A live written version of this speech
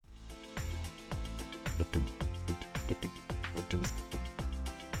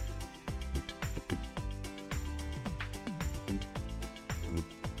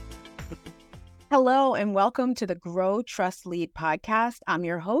Hello, and welcome to the Grow, Trust, Lead podcast. I'm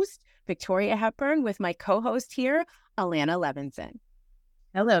your host, Victoria Hepburn, with my co-host here, Alana Levinson.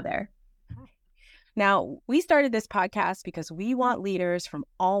 Hello there. Hi. Now, we started this podcast because we want leaders from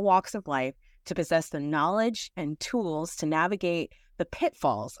all walks of life to possess the knowledge and tools to navigate the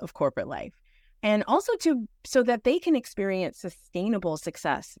pitfalls of corporate life, and also so that they can experience sustainable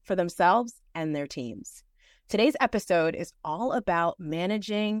success for themselves and their teams. Today's episode is all about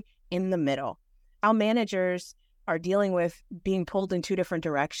managing in the middle. How managers are dealing with being pulled in two different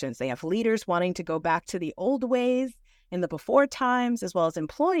directions. They have leaders wanting to go back to the old ways in the before times, as well as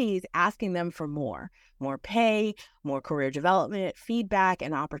employees asking them for more pay, more career development, feedback,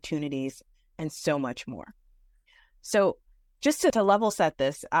 and opportunities, and so much more. So just to level set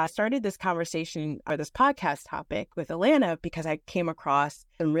this, I started this conversation or this podcast topic with Alana because I came across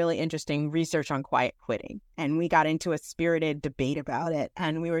some really interesting research on quiet quitting. And we got into a spirited debate about it.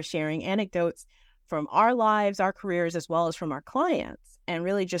 And we were sharing anecdotes from our lives, our careers, as well as from our clients, and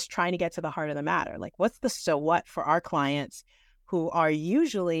really just trying to get to the heart of the matter. Like, what's the so what for our clients who are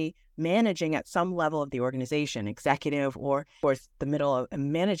usually managing at some level of the organization, executive or the middle of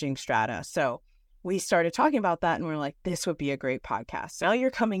managing strata? So we started talking about that and we're like, this would be a great podcast. So now you're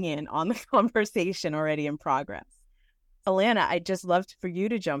coming in on the conversation already in progress. Alana, I'd just love for you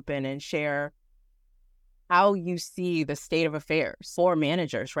to jump in and share how you see the state of affairs for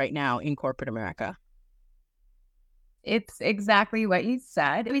managers right now in corporate America. It's exactly what you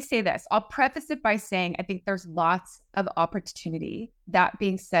said. Let me say this. I'll preface it by saying I think there's lots of opportunity. That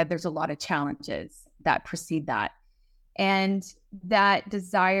being said, there's a lot of challenges that precede that. And that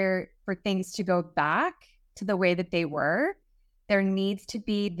desire for things to go back to the way that they were, there needs to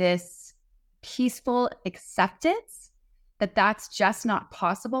be this peaceful acceptance that that's just not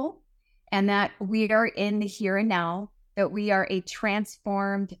possible, and that we are in the here and now, that we are a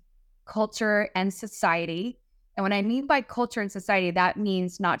transformed culture and society. And what I mean by culture and society, that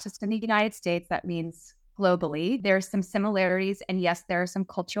means not just in the United States, that means globally. There's some similarities, and yes, there are some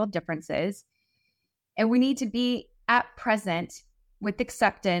cultural differences. And we need to be at present with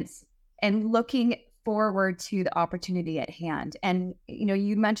acceptance and looking forward to the opportunity at hand. And,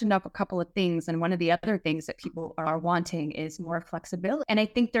 you mentioned up a couple of things. And one of the other things that people are wanting is more flexibility. And I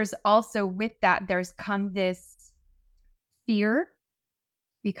think there's also with that, there's come this fear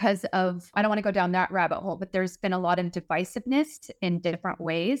because of, I don't want to go down that rabbit hole, but there's been a lot of divisiveness in different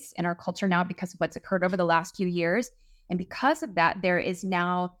ways in our culture now because of what's occurred over the last few years. And because of that, there is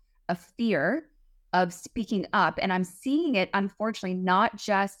now a fear of speaking up. And I'm seeing it, unfortunately, not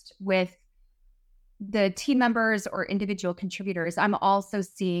just with the team members or individual contributors. I'm also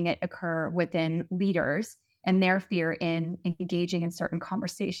seeing it occur within leaders and their fear in engaging in certain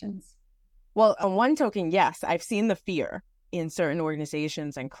conversations. Well, on one token, yes, I've seen the fear in certain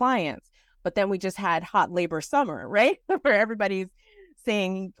organizations and clients, but then we just had hot labor summer, right? Where everybody's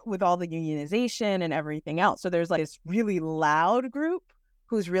saying with all the unionization and everything else. So there's like this really loud group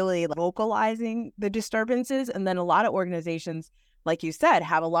who's really vocalizing the disturbances. And then a lot of organizations, like you said,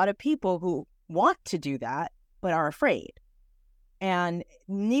 have a lot of people who want to do that, but are afraid. And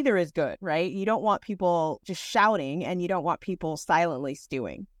neither is good, right? You don't want people just shouting and you don't want people silently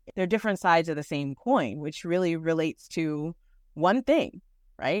stewing. They're different sides of the same coin, which really relates to one thing,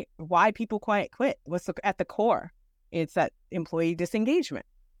 right? Why people quiet quit. What's at the core? It's that employee disengagement.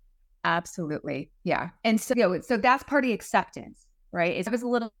 Absolutely. Yeah. And so that's part of the acceptance, right? I was a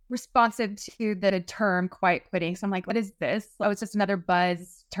little responsive to the term quiet quitting. So I'm like, what is this? Oh, it's just another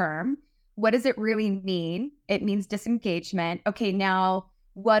buzz term. What does it really mean? It means disengagement. Okay, now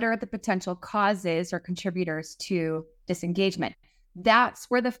what are the potential causes or contributors to disengagement? That's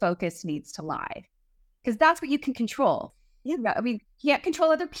where the focus needs to lie, because that's what you can control. Yeah, I mean, you can't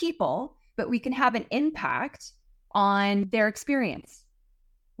control other people, but we can have an impact on their experience.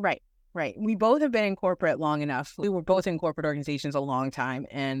 Right. We both have been in corporate long enough. We were both in corporate organizations a long time,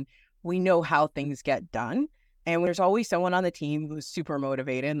 and we know how things get done. And there's always someone on the team who's super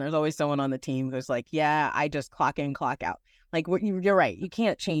motivated. And there's always someone on the team who's like, yeah, I just clock in, clock out. Like, you're right. You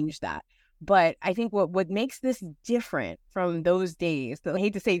can't change that. But I think what makes this different from those days, I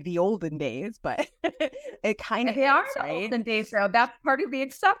hate to say the olden days, but it kind of is, are the right? Olden days, so that's part of the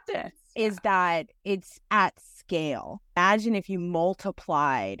acceptance. Is that it's at scale. Imagine if you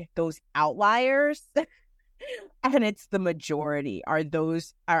multiplied those outliers and it's the majority are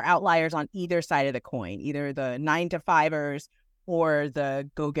outliers on either side of the coin, either the 9-to-5ers or the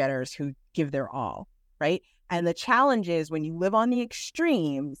go-getters who give their all, right? And the challenge is when you live on the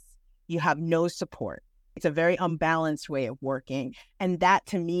extremes, you have no support. It's a very unbalanced way of working. And that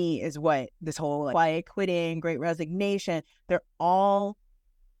to me is what this whole quiet quitting, great resignation, they're all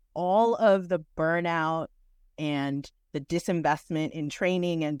of the burnout and the disinvestment in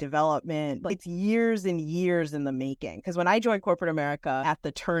training and development. Like, it's years and years in the making. Because when I joined corporate America at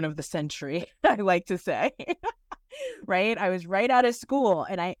the turn of the century, I like to say, right? I was right out of school,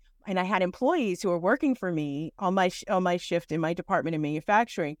 and I had employees who were working for me on my shift in my department in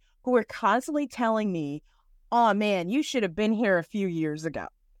manufacturing who were constantly telling me, "Oh man, you should have been here a few years ago."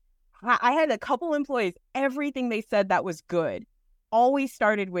 I had a couple employees, everything they said that was good always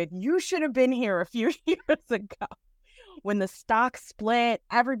started with, "You should have been here a few years ago." When the stock split,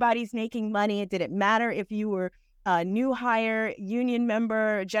 everybody's making money. It didn't matter if you were a new hire, union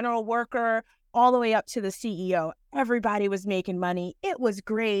member, general worker, all the way up to the CEO. Everybody was making money. It was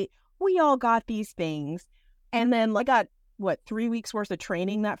great. We all got these things. And then I got, 3 weeks worth of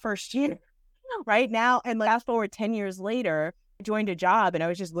training that first year right now. And fast forward 10 years later, I joined a job and I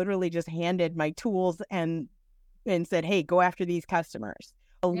was just literally just handed my tools and said, "Hey, go after these customers."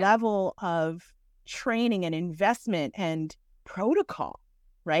 A level of training and investment and protocol,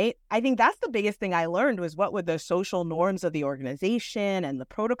 right? I think that's the biggest thing I learned was what were the social norms of the organization and the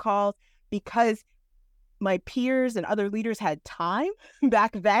protocols, because my peers and other leaders had time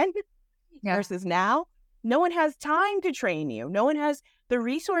back then versus now. No one has time to train you. No one has the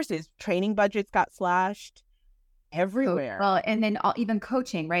resources. Training budgets got slashed everywhere. Well, and then even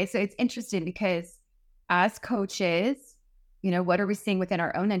coaching, right? So it's interesting because as coaches, what are we seeing within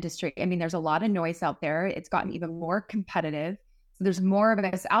our own industry? I mean, there's a lot of noise out there. It's gotten even more competitive. So there's more of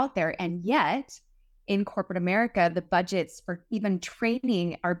us out there. And yet in corporate America, the budgets for even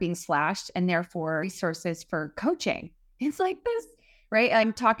training are being slashed, and therefore resources for coaching. It's like this, right?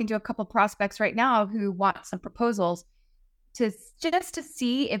 I'm talking to a couple prospects right now who want some proposals to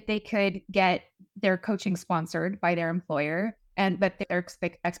see if they could get their coaching sponsored by their employer, but their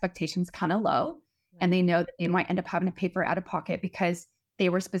expectations kind of low. And they know that they might end up having to pay for it out of pocket because they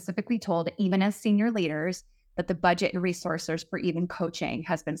were specifically told, even as senior leaders, that the budget and resources for even coaching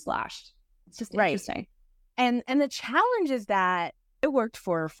has been slashed. It's just interesting. And the challenge is that I worked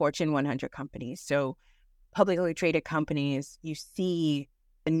for Fortune 100 companies. So publicly traded companies, you see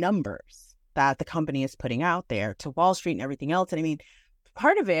the numbers that the company is putting out there to Wall Street and everything else. And I mean,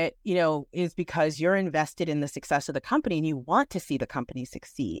 part of it, is because you're invested in the success of the company and you want to see the company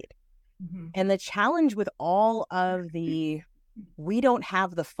succeed. Mm-hmm. And the challenge with all of the "we don't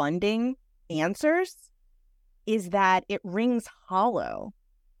have the funding" answers is that it rings hollow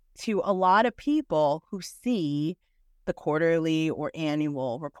to a lot of people who see the quarterly or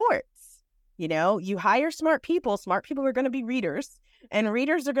annual reports. You hire smart people are going to be readers, and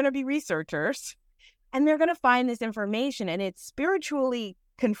readers are going to be researchers, and they're going to find this information, and it's spiritually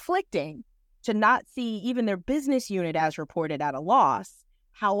conflicting to not see even their business unit as reported at a loss.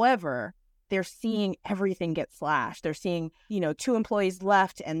 However, they're seeing everything get slashed. They're seeing, 2 employees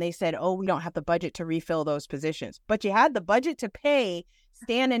left and they said, "Oh, we don't have the budget to refill those positions." But you had the budget to pay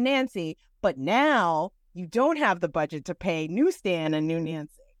Stan and Nancy, but now you don't have the budget to pay new Stan and new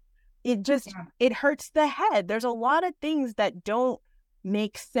Nancy. It hurts the head. There's a lot of things that don't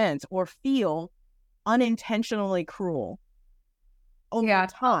make sense or feel unintentionally cruel over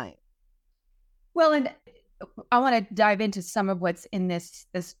time. Well, and I want to dive into some of what's in this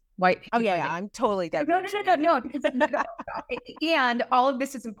white paper. Oh yeah, I'm totally No. And all of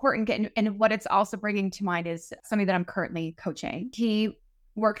this is important, and what it's also bringing to mind is something that I'm currently coaching. He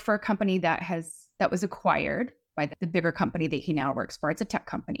worked for a company that was acquired by the bigger company that he now works for. It's a tech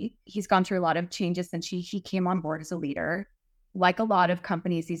company. He's gone through a lot of changes since he came on board as a leader. Like a lot of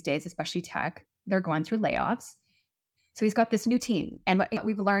companies these days, especially tech, they're going through layoffs. So he's got this new team. And what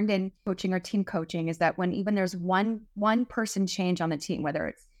we've learned in coaching or team coaching is that when even there's one person change on the team, whether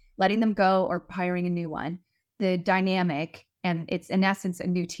it's letting them go or hiring a new one, the dynamic, and it's in essence a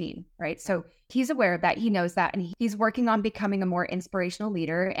new team, right? So he's aware of that. He knows that. And he's working on becoming a more inspirational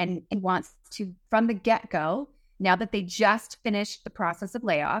leader. And he wants to, from the get-go, now that they just finished the process of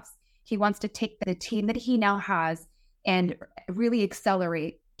layoffs, he wants to take the team that he now has and really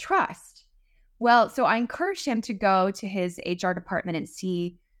accelerate trust. Well, so I encouraged him to go to his HR department and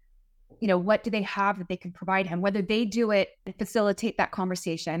see, what do they have that they can provide him, whether they do it and facilitate that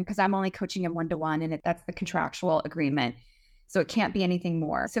conversation, because I'm only coaching him one-to-one and that's the contractual agreement. So it can't be anything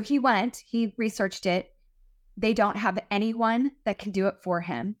more. So he researched it. They don't have anyone that can do it for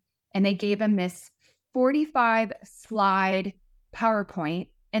him. And they gave him this 45 slide PowerPoint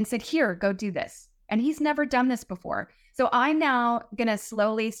and said, "Here, go do this." And he's never done this before. So I'm now going to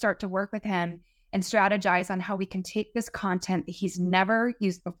slowly start to work with him and strategize on how we can take this content that he's never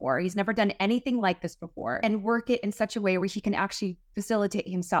used before. He's never done anything like this before, and work it in such a way where he can actually facilitate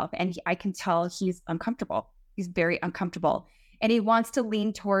himself. And I can tell he's uncomfortable. He's very uncomfortable. And he wants to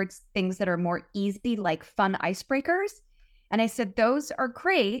lean towards things that are more easy, like fun icebreakers. And I said, those are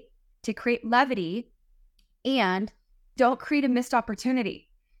great to create levity, and don't create a missed opportunity.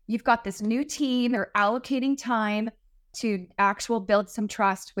 You've got this new team, they're allocating time to build some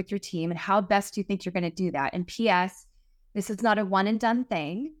trust with your team. And how best do you think you're going to do that? And P.S., this is not a one and done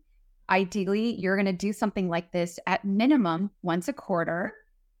thing. Ideally, you're going to do something like this at minimum once a quarter.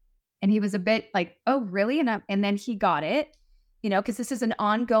 And he was a bit like, oh, really? And then he got it, because this is an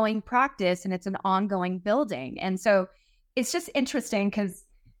ongoing practice and it's an ongoing building. And so it's just interesting because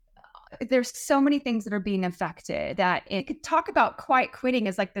there's so many things that are being affected that it could talk about quiet quitting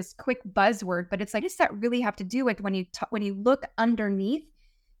as like this quick buzzword, but it's like, does that really have to do with when you look underneath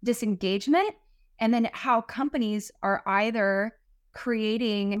disengagement, and then how companies are either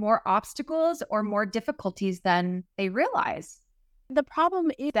creating more obstacles or more difficulties than they realize. The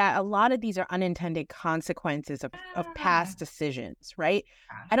problem is that a lot of these are unintended consequences of past decisions, right?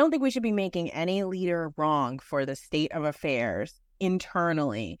 I don't think we should be making any leader wrong for the state of affairs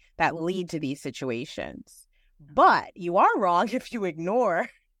internally that lead to these situations. But you are wrong if you ignore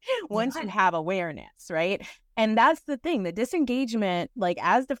once you have awareness, right? And that's the thing, the disengagement, like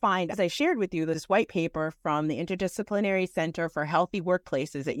as defined, as I shared with you, this white paper from the Interdisciplinary Center for Healthy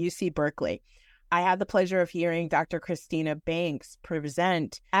Workplaces at UC Berkeley. I had the pleasure of hearing Dr. Christina Banks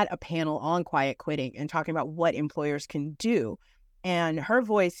present at a panel on quiet quitting and talking about what employers can do. And her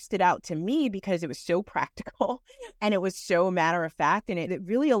voice stood out to me because it was so practical and it was so matter of fact, and it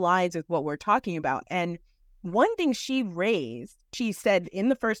really aligns with what we're talking about. And one thing she raised, she said in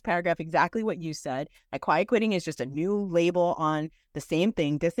the first paragraph exactly what you said, that quiet quitting is just a new label on the same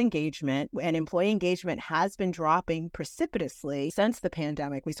thing, disengagement, and employee engagement has been dropping precipitously since the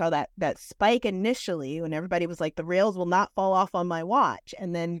pandemic. We saw that spike initially when everybody was like, the rails will not fall off on my watch.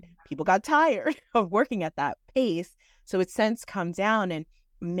 And then people got tired of working at that pace. So it's since come down, and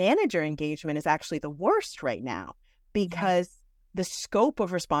manager engagement is actually the worst right now because the scope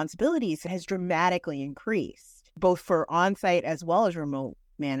of responsibilities has dramatically increased, both for on-site as well as remote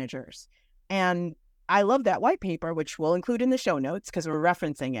managers. And I love that white paper, which we'll include in the show notes because we're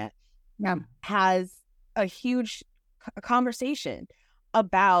referencing it, has a huge conversation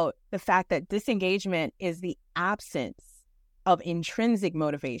about the fact that disengagement is the absence of intrinsic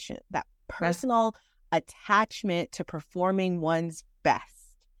motivation, that personal attachment to performing one's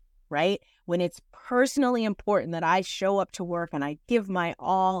best, right? When it's personally important that I show up to work and I give my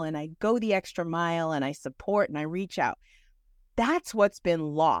all and I go the extra mile and I support and I reach out, that's what's been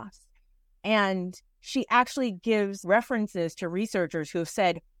lost. And she actually gives references to researchers who have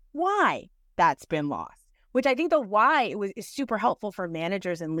said why that's been lost, which I think the why is super helpful for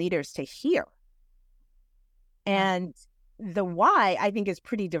managers and leaders to hear. And the why, I think, is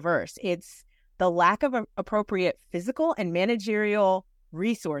pretty diverse. It's the lack of appropriate physical and managerial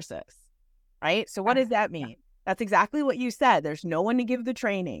resources, right? So what does that mean? That's exactly what you said. There's no one to give the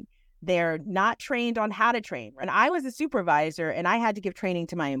training. They're not trained on how to train. And I was a supervisor and I had to give training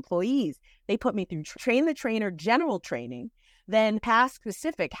to my employees. They put me through train the trainer, general training, then task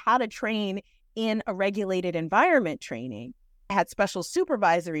specific, how to train in a regulated environment training. I had special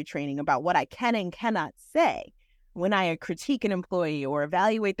supervisory training about what I can and cannot say when I critique an employee or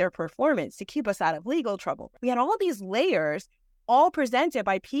evaluate their performance to keep us out of legal trouble. We had all these layers all presented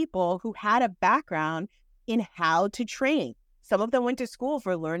by people who had a background in how to train. Some of them went to school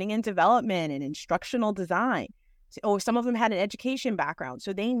for learning and development and instructional design. Or some of them had an education background.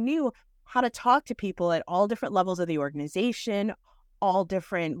 So they knew how to talk to people at all different levels of the organization, all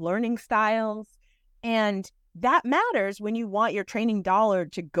different learning styles. And that matters when you want your training dollar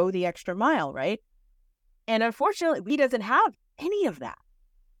to go the extra mile, right? And unfortunately, he doesn't have any of that.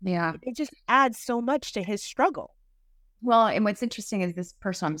 Yeah. It just adds so much to his struggle. Well, and what's interesting is this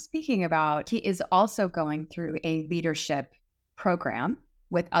person I'm speaking about, he is also going through a leadership program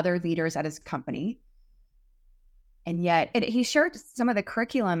with other leaders at his company. And yet he shared some of the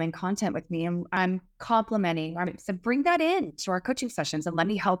curriculum and content with me, and I'm complimenting. I said, bring that in to our coaching sessions and let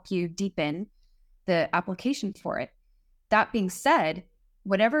me help you deepen the application for it. That being said,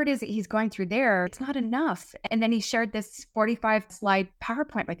 whatever it is that he's going through there, it's not enough. And then he shared this 45-slide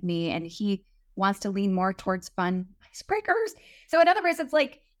PowerPoint with me, and he wants to lean more towards fun icebreakers. So in other words, it's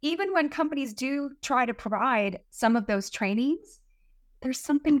like, even when companies do try to provide some of those trainings, there's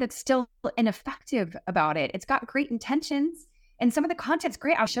something that's still ineffective about it. It's got great intentions, and some of the content's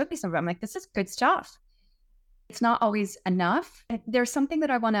great. I'll show you some of them. I'm like, this is good stuff. It's not always enough. There's something that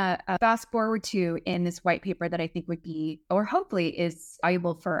I want to fast forward to in this white paper that I think would be, or hopefully is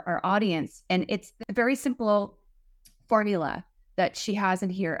valuable for our audience. And it's a very simple formula that she has in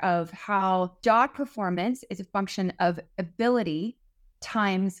here of how job performance is a function of ability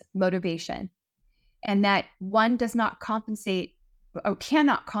times motivation. And that one does not compensate or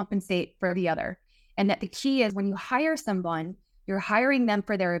cannot compensate for the other. And that the key is when you hire someone, you're hiring them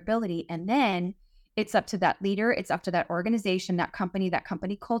for their ability. And then it's up to that leader, it's up to that organization, that company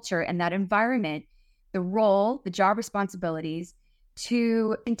culture, and that environment, the role, the job responsibilities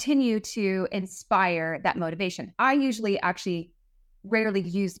to continue to inspire that motivation. I usually actually rarely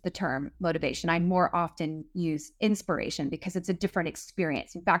use the term motivation. I more often use inspiration because it's a different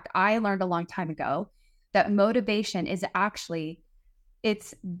experience. In fact, I learned a long time ago that motivation is actually,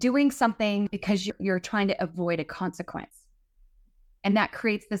 it's doing something because you're trying to avoid a consequence. And that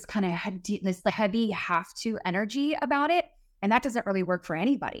creates this kind of heavy have to energy about it. And that doesn't really work for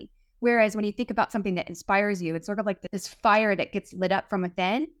anybody. Whereas when you think about something that inspires you, it's sort of like this fire that gets lit up from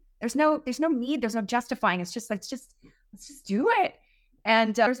within. There's no need, there's no justifying. It's just let's just do it.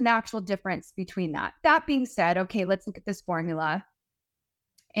 And there's an actual difference between that. That being said, okay, let's look at this formula.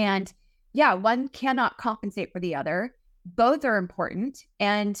 And yeah, one cannot compensate for the other. Both are important.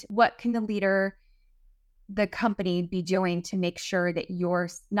 And what can the leader, the company be doing to make sure that you're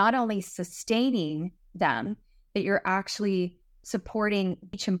not only sustaining them, that you're actually supporting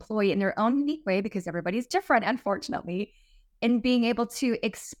each employee in their own unique way, because everybody's different, unfortunately, and being able to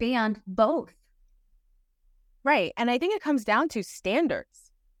expand both. Right. And I think it comes down to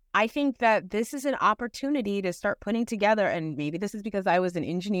standards. I think that this is an opportunity to start putting together, and maybe this is because I was an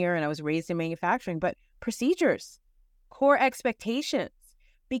engineer and I was raised in manufacturing, but procedures, core expectations,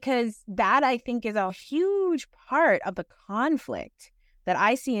 because that I think is a huge part of the conflict that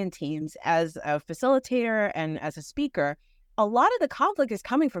I see in teams as a facilitator and as a speaker. A lot of the conflict is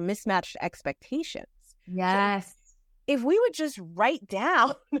coming from mismatched expectations. Yes. So if we would just write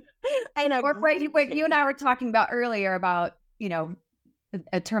down what you and I were talking about earlier about,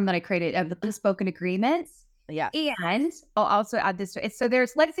 a term that I created of the unspoken agreements. Yeah. And I'll also add this. So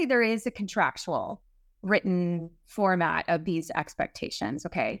let's say there is a contractual written format of these expectations.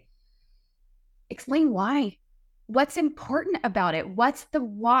 Okay. Explain why. What's important about it? What's the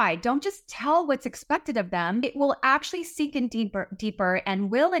why? Don't just tell what's expected of them. It will actually sink in deeper and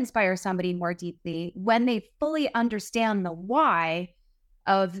will inspire somebody more deeply when they fully understand the why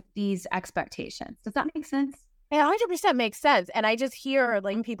of these expectations. Does that make sense? Yeah, 100% makes sense. And I just hear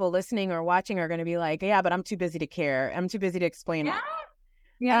like people listening or watching are going to be like, yeah, but I'm too busy to care. I'm too busy to explain it.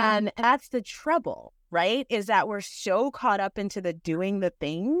 Yeah. And that's the trouble, right? Is that we're so caught up into the doing the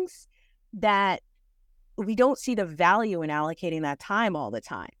things that we don't see the value in allocating that time all the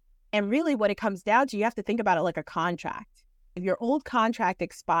time. And really what it comes down to, you have to think about it like a contract. If your old contract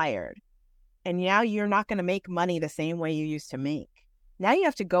expired and now you're not going to make money the same way you used to make, now you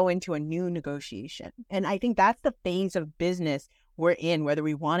have to go into a new negotiation. And I think that's the phase of business we're in, whether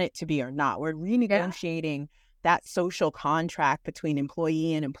we want it to be or not. We're renegotiating that social contract between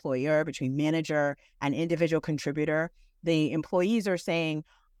employee and employer, between manager and individual contributor. The employees are saying,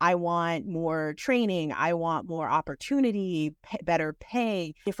 I want more training, I want more opportunity, better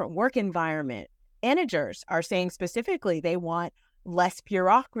pay, different work environment. Managers are saying specifically they want less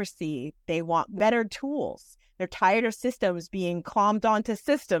bureaucracy, they want better tools. They're tired of systems being clombed onto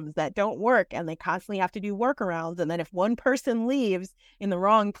systems that don't work, and they constantly have to do workarounds. And then if one person leaves in the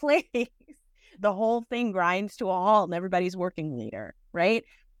wrong place, the whole thing grinds to a halt and everybody's working later, right?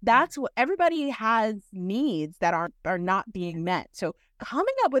 That's what everybody has, needs that are not being met. So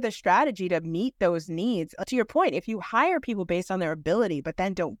coming up with a strategy to meet those needs, to your point, if you hire people based on their ability, but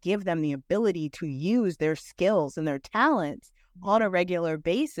then don't give them the ability to use their skills and their talents on a regular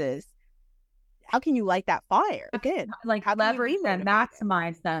basis, how can you light that fire again? Like leverage them,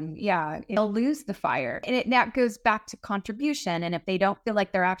 maximize them. Yeah, it'll lose the fire. And that goes back to contribution. And if they don't feel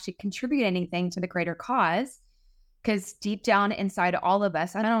like they're actually contributing anything to the greater cause, because deep down inside all of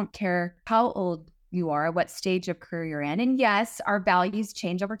us, I don't care how old you are, what stage of career you're in. And yes, our values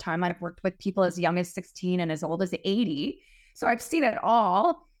change over time. I've worked with people as young as 16 and as old as 80. So I've seen it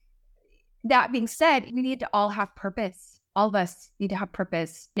all. That being said, we need to all have purpose. All of us need to have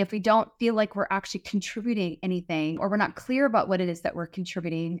purpose. And if we don't feel like we're actually contributing anything, or we're not clear about what it is that we're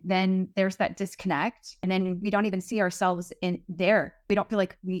contributing, then there's that disconnect. And then we don't even see ourselves in there. We don't feel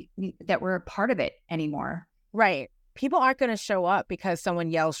like that we're a part of it anymore. Right. People aren't going to show up because someone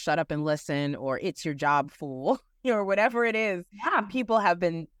yells, shut up and listen, or it's your job, fool, or whatever it is. Yeah. People have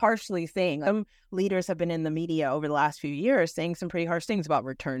been partially saying, some leaders have been in the media over the last few years saying some pretty harsh things about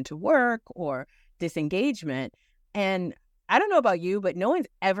return to work or disengagement. And I don't know about you, but no one's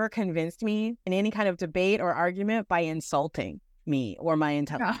ever convinced me in any kind of debate or argument by insulting me or my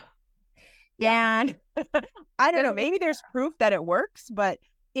intelligence. And I don't know, maybe there's proof that it works, but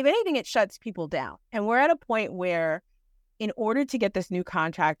if anything, it shuts people down. And we're at a point where in order to get this new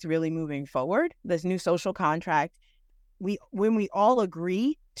contract really moving forward, this new social contract, when we all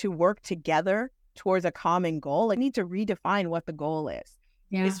agree to work together towards a common goal, I need to redefine what the goal is.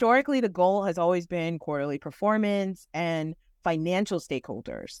 Yeah. Historically, the goal has always been quarterly performance and financial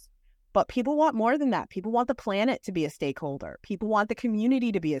stakeholders. But people want more than that. People want the planet to be a stakeholder. People want the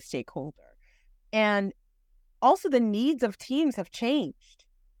community to be a stakeholder. And also the needs of teams have changed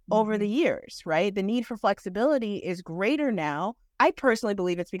over the years, right? The need for flexibility is greater now. I personally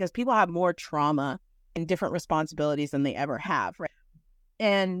believe it's because people have more trauma and different responsibilities than they ever have, right?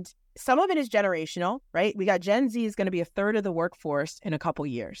 And some of it is generational, right? We got Gen Z is going to be a third of the workforce in a couple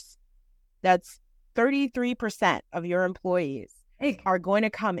years. That's 33% of your employees are going to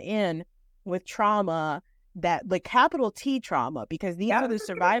come in with trauma, that like capital T trauma, because these are the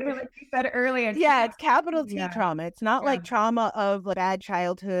survivors. Like you said earlier. Yeah, it's capital T trauma. It's not like trauma of like bad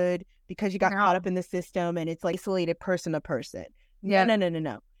childhood because you got caught up in the system and it's like isolated person to person.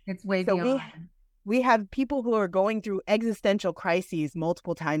 No. It's way beyond. We have people who are going through existential crises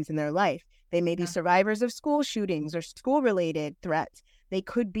multiple times in their life. They may be survivors of school shootings or school-related threats. They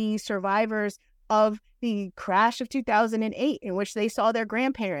could be survivors of the crash of 2008 in which they saw their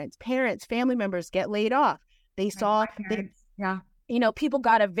grandparents, parents, family members get laid off. They saw, people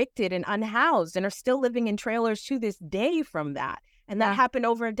got evicted and unhoused and are still living in trailers to this day from that. And that happened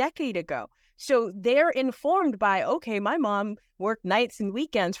over a decade ago. So they're informed by, okay, my mom worked nights and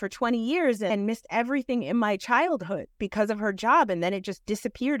weekends for 20 years and missed everything in my childhood because of her job. And then it just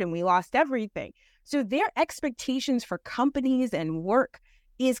disappeared and we lost everything. So their expectations for companies and work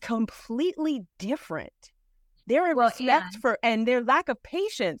is completely different. Their respect for and their lack of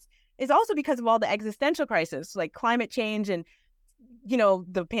patience is also because of all the existential crises like climate change and,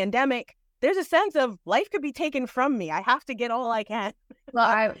 the pandemic. There's a sense of life could be taken from me. I have to get all I can.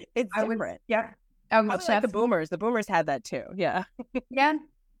 Well, it's different. I was like the boomers. The boomers had that too. Yeah. Yeah.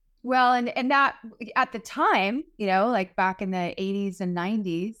 Well, and that at the time, like back in the 80s and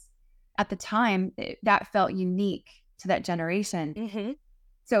 90s, at the time, that felt unique to that generation. Mm-hmm.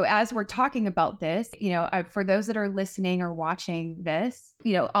 So as we're talking about this, for those that are listening or watching this,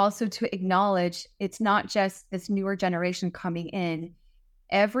 also to acknowledge it's not just this newer generation coming in.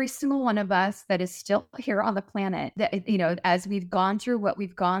 Every single one of us that is still here on the planet, that, as we've gone through what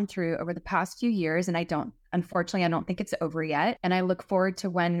we've gone through over the past few years, and unfortunately, I don't think it's over yet. And I look forward to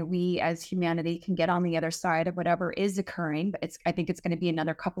when we as humanity can get on the other side of whatever is occurring. But I think it's going to be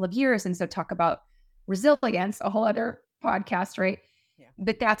another couple of years. And so talk about resilience, a whole other podcast, right? Yeah.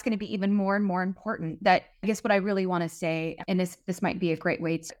 But that's going to be even more and more important. That I guess what I really want to say, and this might be a great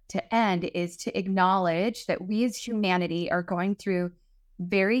way to end, is to acknowledge that we as humanity are going through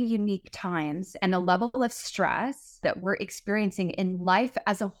very unique times, and the level of stress that we're experiencing in life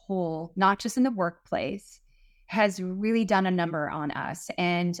as a whole, not just in the workplace, has really done a number on us.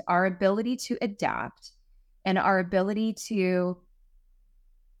 And our ability to adapt and our ability to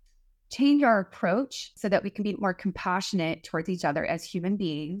change our approach so that we can be more compassionate towards each other as human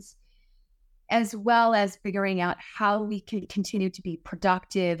beings, as well as figuring out how we can continue to be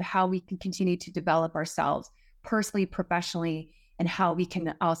productive, how we can continue to develop ourselves personally, professionally, and how we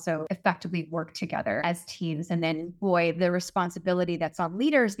can also effectively work together as teams. And then, boy, the responsibility that's on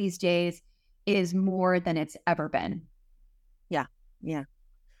leaders these days is more than it's ever been. Yeah.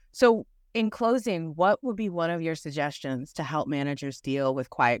 So in closing, what would be one of your suggestions to help managers deal with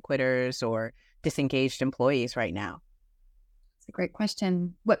quiet quitters or disengaged employees right now? It's a great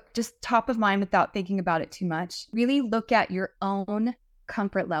question. What just top of mind without thinking about it too much, really look at your own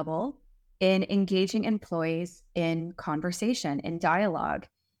comfort level in engaging employees in conversation, in dialogue.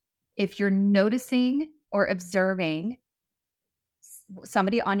 If you're noticing or observing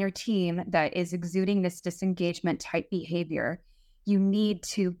somebody on your team that is exuding this disengagement type behavior, you need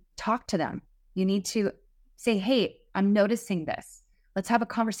to talk to them. You need to say, hey, I'm noticing this. Let's have a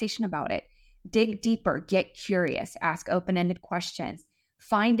conversation about it. Dig deeper, get curious, ask open-ended questions,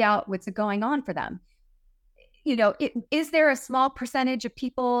 find out what's going on for them. Is there a small percentage of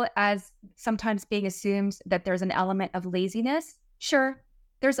people, as sometimes being assumed, that there's an element of laziness? Sure.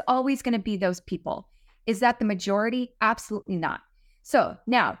 There's always going to be those people. Is that the majority? Absolutely not. So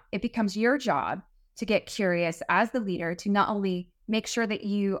now it becomes your job to get curious as the leader to not only make sure that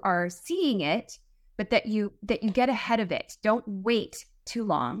you are seeing it, but that you get ahead of it. Don't wait too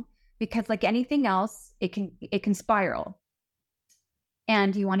long, because like anything else, it can spiral.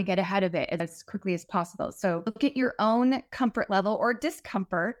 and you want to get ahead of it as quickly as possible. So look at your own comfort level or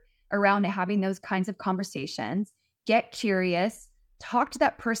discomfort around having those kinds of conversations. Get curious, talk to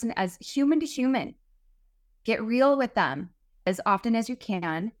that person as human to human, get real with them as often as you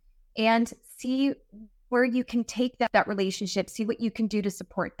can, and see where you can take that relationship, see what you can do to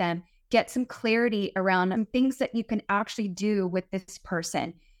support them, get some clarity around some things that you can actually do with this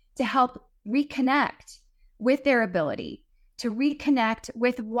person to help reconnect with their ability, to reconnect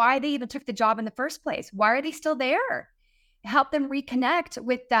with why they even took the job in the first place. Why are they still there? Help them reconnect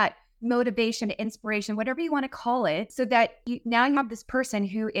with that motivation, inspiration, whatever you want to call it, so that now you have this person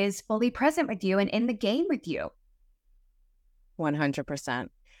who is fully present with you and in the game with you. 100%.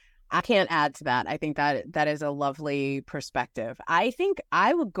 I can't add to that. I think that is a lovely perspective. I think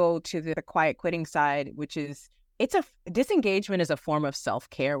I would go to the quiet quitting side, which is disengagement is a form of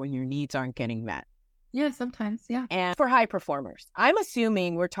self-care when your needs aren't getting met. Yeah, sometimes. Yeah. And for high performers, I'm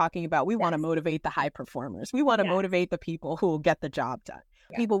assuming we're talking about we want to motivate the high performers. We want to motivate the people who will get the job done.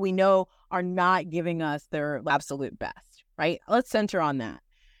 Yeah. People we know are not giving us their absolute best, right? Let's center on that.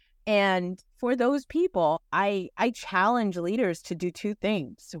 And for those people, I challenge leaders to do two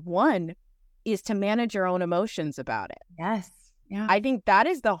things. One is to manage your own emotions about it. Yes. Yeah. I think that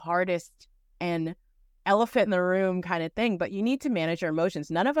is the hardest and elephant in the room kind of thing, but you need to manage your emotions.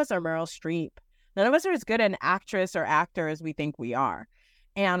 None of us are Meryl Streep. None of us are as good an actress or actor as we think we are.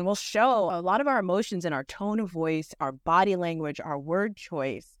 And we'll show a lot of our emotions in our tone of voice, our body language, our word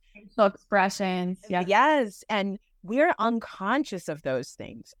choice. Facial expressions. Yeah. Yes. And we're unconscious of those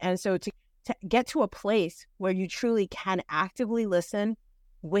things. And so to get to a place where you truly can actively listen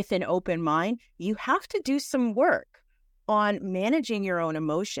with an open mind, you have to do some work on managing your own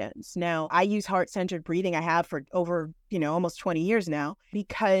emotions. Now, I use heart-centered breathing. I have for over, almost 20 years now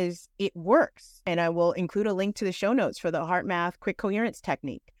because it works. And I will include a link to the show notes for the HeartMath quick coherence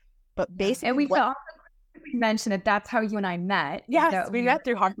technique. But basically, and we mentioned that that's how you and I met. Yes, we met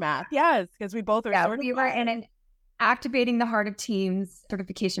through HeartMath. Yes, because we both are certified. We were in an Activating the Heart of Teams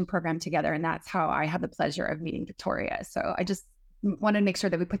certification program together. And that's how I had the pleasure of meeting Victoria. So I just want to make sure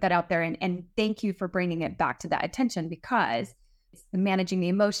that we put that out there. And thank you for bringing it back to that attention, because it's managing the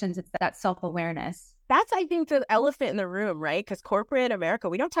emotions. It's that self-awareness. That's, I think, the elephant in the room, right? Because corporate America,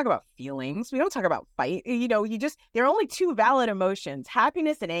 we don't talk about feelings. We don't talk about fight. There are only two valid emotions,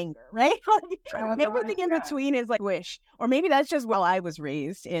 happiness and anger, right? Everything in between is like wish. Or maybe that's just how I was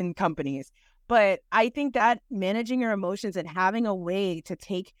raised in companies. But I think that managing your emotions and having a way to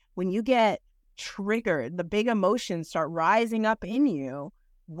take, when you get triggered, the big emotions start rising up in you,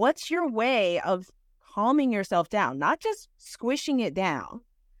 what's your way of calming yourself down? Not just squishing it down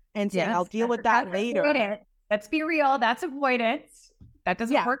and saying, I'll deal with that later. Let's be real. That's avoidance. That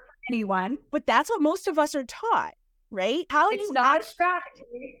doesn't work for anyone. But that's what most of us are taught, right? It's not a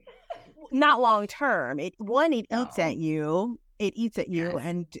strategy. Not long term. It eats at you. It eats at you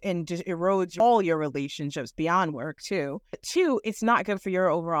and just erodes all your relationships beyond work too. 2, it's not good for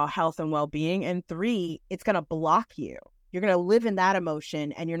your overall health and well-being. And 3, it's going to block you. You're going to live in that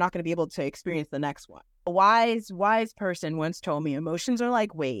emotion and you're not going to be able to experience the next one. A wise person once told me emotions are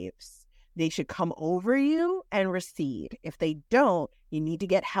like waves. They should come over you and recede. If they don't, you need to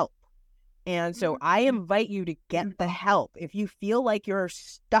get help. And so I invite you to get the help. If you feel like you're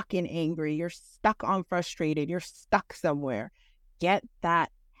stuck in angry, you're stuck on frustrated, you're stuck somewhere, get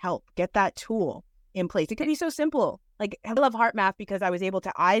that help, get that tool in place. It could be so simple. Like, I love HeartMath because I was able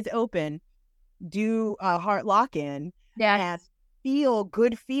to eyes open, do a heart lock-in, and feel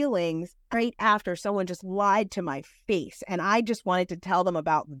good feelings right after someone just lied to my face. And I just wanted to tell them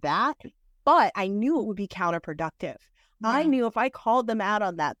about that, but I knew it would be counterproductive. Yeah. I knew if I called them out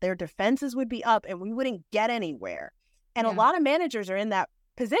on that, their defenses would be up and we wouldn't get anywhere. And a lot of managers are in that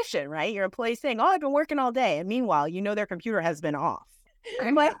position, right? Your employees saying, I've been working all day. And meanwhile, their computer has been off.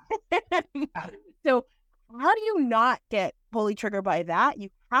 So how do you not get fully triggered by that? You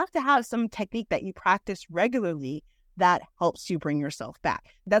have to have some technique that you practice regularly that helps you bring yourself back.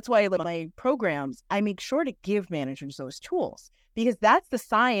 That's why in my programs, I make sure to give managers those tools, because that's the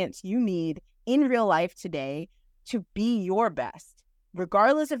science you need in real life today to be your best.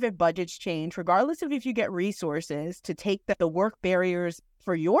 Regardless of if budgets change, regardless of if you get resources to take the work barriers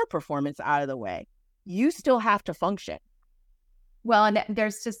for your performance out of the way, you still have to function. Well, and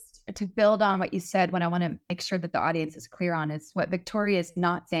there's just to build on what you said, what I want to make sure that the audience is clear on is what Victoria is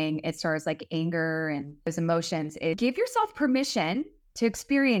not saying as far as like anger and those emotions. Is give yourself permission to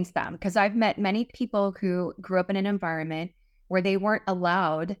experience them, because I've met many people who grew up in an environment where they weren't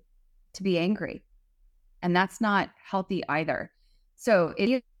allowed to be angry. And that's not healthy either. So if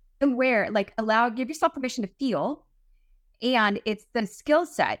you aware, give yourself permission to feel And it's the skill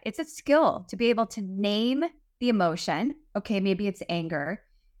set. It's a skill to be able to name the emotion. Okay, maybe it's anger.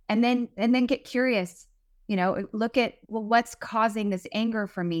 And then get curious, look at, well, what's causing this anger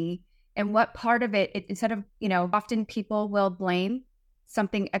for me? And what part of it, instead of, often people will blame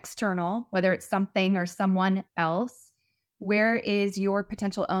something external, whether it's something or someone else. Where is your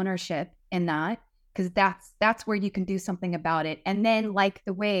potential ownership in that? Because that's where you can do something about it. And then, like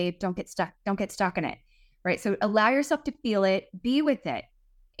the wave, don't get stuck in it. Right. So allow yourself to feel it, be with it,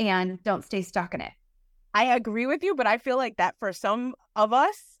 and don't stay stuck in it. I agree with you, but I feel like that for some of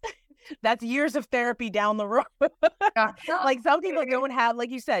us, that's years of therapy down the road. Like some people don't have,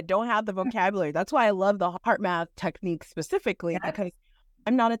 like you said, don't have the vocabulary. That's why I love the HeartMath technique specifically, because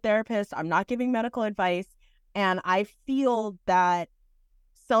I'm not a therapist. I'm not giving medical advice. And I feel that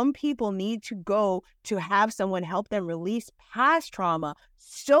some people need to go to have someone help them release past trauma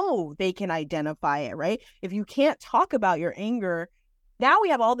so they can identify it, right? If you can't talk about your anger, now we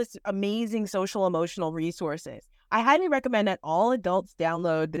have all this amazing social emotional resources. I highly recommend that all adults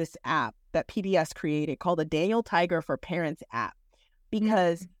download this app that PBS created called the Daniel Tiger for Parents app,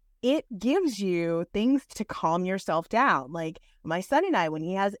 because it gives you things to calm yourself down. Like my son and I, when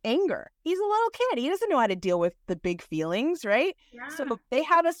he has anger, he's a little kid. He doesn't know how to deal with the big feelings, right? Yeah. So they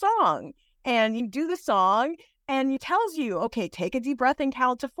have a song and you do the song and it tells you, okay, take a deep breath and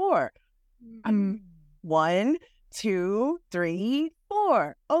count to 4. 1, 2, 3,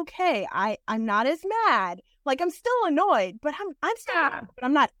 4. Okay, I'm not as mad. Like I'm still annoyed, but I'm still mad, but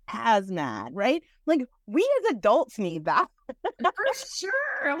I'm not as mad, right? Like we as adults need that. For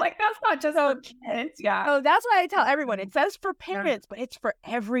sure. Like that's not just for kids. Yeah. So that's why I tell everyone, it says for parents, but it's for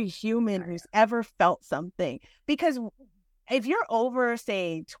every human who's ever felt something. Because if you're over,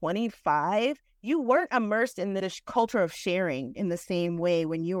 say, 25, you weren't immersed in the culture of sharing in the same way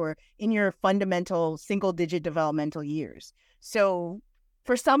when you were in your fundamental single-digit developmental years. So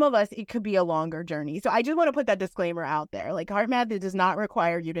for some of us, it could be a longer journey. So I just want to put that disclaimer out there. Like HeartMath, it does not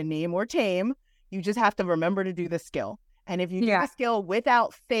require you to name or tame. You just have to remember to do the skill. And if you do the skill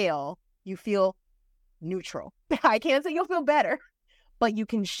without fail, you feel neutral. I can't say you'll feel better, but you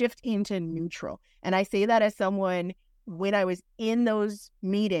can shift into neutral. And I say that as someone, when I was in those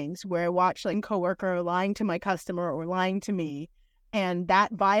meetings where I watched like a coworker lying to my customer or lying to me, and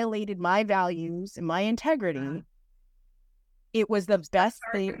that violated my values and my integrity, it was the best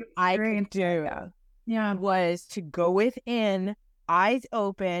thing I could do. Was to go within, eyes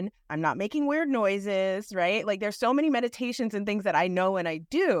open. I'm not making weird noises, right? Like there's so many meditations and things that I know and I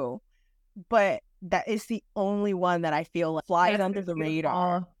do, but that is the only one that I feel like flies under the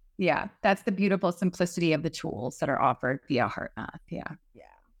radar. Yeah, that's the beautiful simplicity of the tools that are offered via HeartMath. Yeah.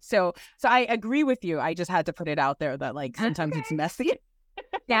 So I agree with you. I just had to put it out there that like sometimes it's messy.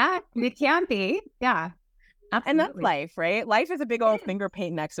 Yeah, it can be. Yeah. Absolutely. And that's life, right? Life is a big old finger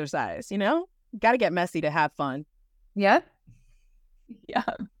painting exercise, Got to get messy to have fun. Yep. Yeah.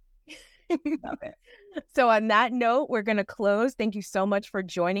 Love it. So on that note, we're going to close. Thank you so much for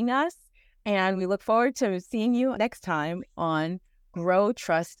joining us. And we look forward to seeing you next time on Grow,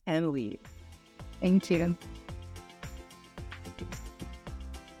 Trust, and Lead. Thank you.